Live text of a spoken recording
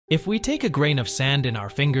If we take a grain of sand in our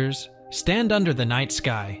fingers, stand under the night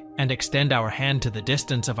sky, and extend our hand to the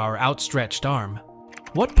distance of our outstretched arm,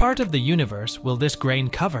 what part of the universe will this grain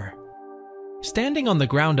cover? Standing on the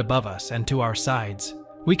ground above us and to our sides,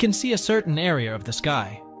 we can see a certain area of the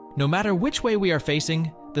sky. No matter which way we are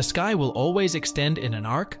facing, the sky will always extend in an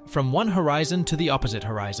arc from one horizon to the opposite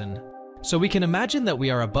horizon. So we can imagine that we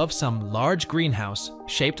are above some large greenhouse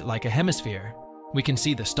shaped like a hemisphere. We can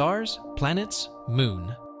see the stars, planets,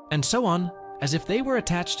 moon, and so on, as if they were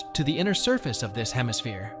attached to the inner surface of this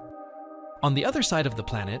hemisphere. On the other side of the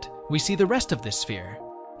planet, we see the rest of this sphere.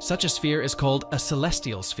 Such a sphere is called a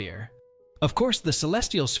celestial sphere. Of course, the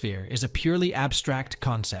celestial sphere is a purely abstract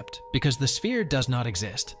concept because the sphere does not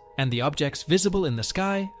exist, and the objects visible in the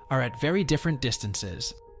sky are at very different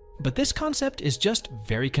distances. But this concept is just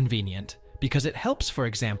very convenient because it helps, for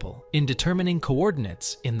example, in determining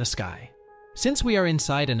coordinates in the sky. Since we are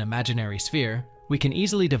inside an imaginary sphere, we can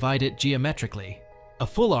easily divide it geometrically. A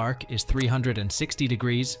full arc is 360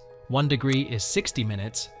 degrees, 1 degree is 60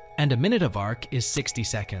 minutes, and a minute of arc is 60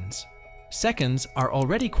 seconds. Seconds are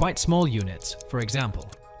already quite small units. For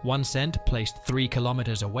example, 1 cent placed 3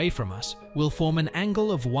 kilometers away from us will form an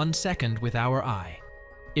angle of 1 second with our eye.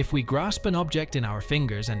 If we grasp an object in our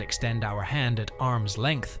fingers and extend our hand at arm's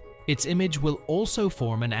length, its image will also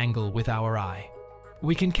form an angle with our eye.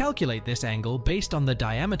 We can calculate this angle based on the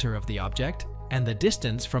diameter of the object and the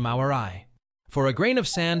distance from our eye. For a grain of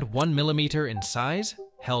sand 1 millimeter in size,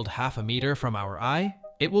 held half a meter from our eye,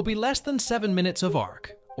 it will be less than 7 minutes of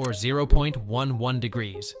arc, or 0.11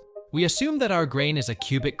 degrees. We assume that our grain is a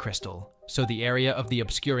cubic crystal, so the area of the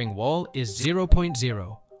obscuring wall is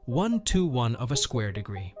 0.0121 of a square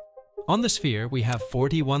degree. On the sphere, we have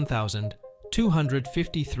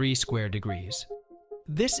 41,253 square degrees.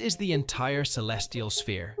 This is the entire celestial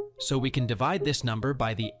sphere, so we can divide this number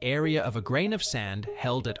by the area of a grain of sand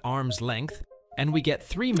held at arm's length, and we get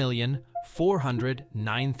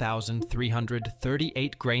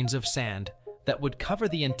 3,409,338 grains of sand that would cover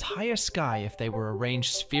the entire sky if they were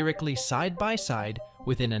arranged spherically side by side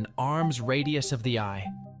within an arm's radius of the eye.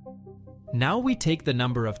 Now we take the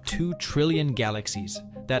number of 2 trillion galaxies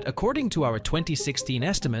that, according to our 2016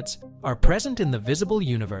 estimates, are present in the visible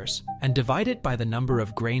universe and divide it by the number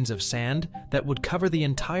of grains of sand that would cover the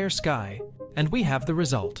entire sky, and we have the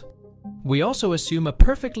result. We also assume a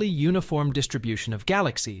perfectly uniform distribution of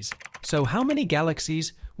galaxies. So how many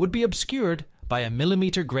galaxies would be obscured by a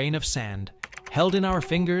millimeter grain of sand held in our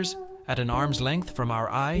fingers at an arm's length from our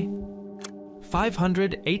eye?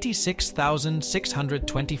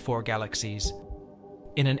 586,624 galaxies,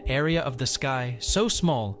 in an area of the sky so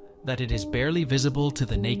small that it is barely visible to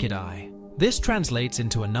the naked eye. This translates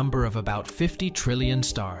into a number of about 50 trillion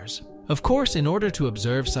stars. Of course, in order to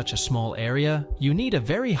observe such a small area, you need a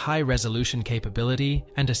very high resolution capability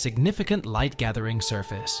and a significant light-gathering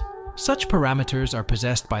surface. Such parameters are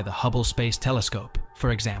possessed by the Hubble Space Telescope,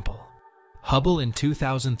 for example. Hubble in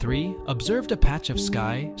 2003 observed a patch of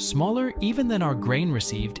sky smaller even than our grain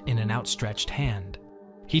received in an outstretched hand.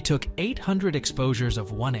 He took 800 exposures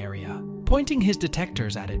of one area, pointing his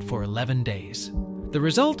detectors at it for 11 days. The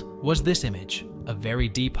result was this image, a very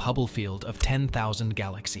deep Hubble field of 10,000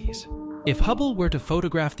 galaxies. If Hubble were to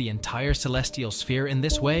photograph the entire celestial sphere in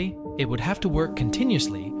this way, it would have to work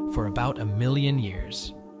continuously for about 1 million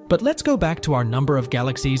years. But let's go back to our number of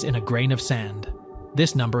galaxies in a grain of sand.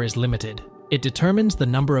 This number is limited. It determines the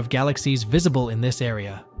number of galaxies visible in this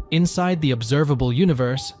area, inside the observable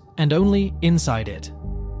universe, and only inside it.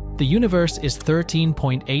 The universe is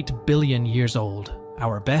 13.8 billion years old,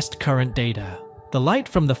 our best current data. The light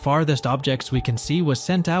from the farthest objects we can see was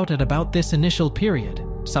sent out at about this initial period,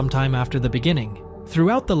 sometime after the beginning.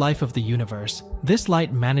 Throughout the life of the universe, this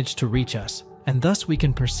light managed to reach us, and thus we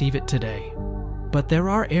can perceive it today. But there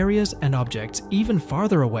are areas and objects even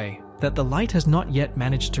farther away that the light has not yet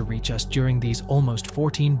managed to reach us during these almost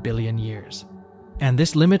 14 billion years. And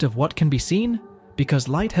this limit of what can be seen? Because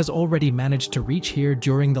light has already managed to reach here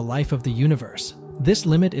during the life of the universe. This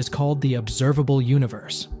limit is called the observable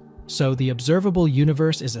universe. So the observable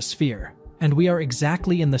universe is a sphere, and we are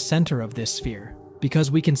exactly in the center of this sphere,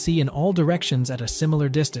 because we can see in all directions at a similar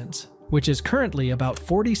distance, which is currently about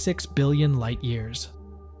 46 billion light years.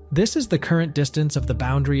 This is the current distance of the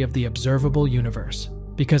boundary of the observable universe,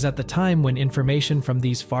 because at the time when information from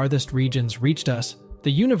these farthest regions reached us,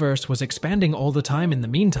 the universe was expanding all the time in the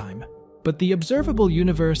meantime. But the observable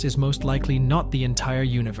universe is most likely not the entire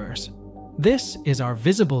universe. This is our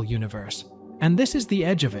visible universe, and this is the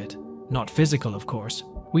edge of it. Not physical, of course.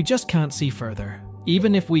 We just can't see further.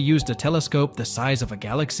 Even if we used a telescope the size of a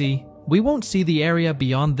galaxy, we won't see the area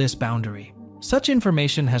beyond this boundary. Such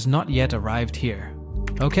information has not yet arrived here.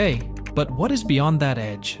 Okay, but what is beyond that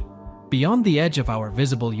edge? Beyond the edge of our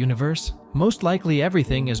visible universe, most likely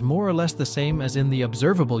everything is more or less the same as in the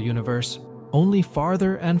observable universe, only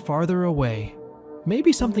farther and farther away.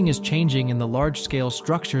 Maybe something is changing in the large-scale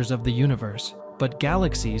structures of the universe, but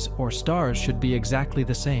galaxies or stars should be exactly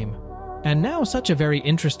the same. And now such a very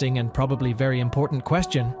interesting and probably very important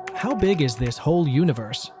question: how big is this whole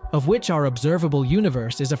universe, of which our observable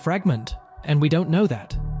universe is a fragment? And we don't know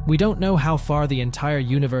that. We don't know how far the entire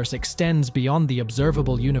universe extends beyond the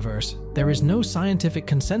observable universe. There is no scientific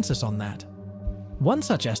consensus on that. One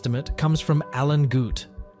such estimate comes from Alan Guth,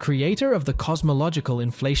 creator of the cosmological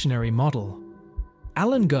inflationary model.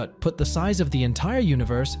 Alan Guth put the size of the entire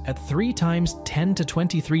universe at 3 times 10 to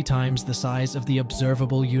 23 times the size of the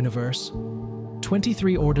observable universe.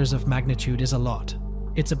 23 orders of magnitude is a lot.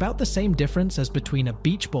 It's about the same difference as between a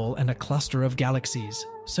beach ball and a cluster of galaxies,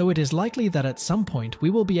 so it is likely that at some point we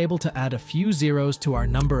will be able to add a few zeros to our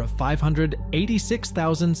number of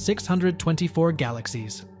 586,624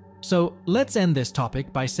 galaxies. So let's end this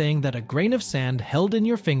topic by saying that a grain of sand held in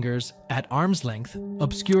your fingers at arm's length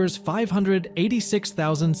obscures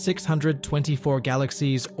 586,624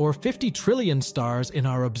 galaxies or 50 trillion stars in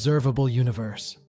our observable universe.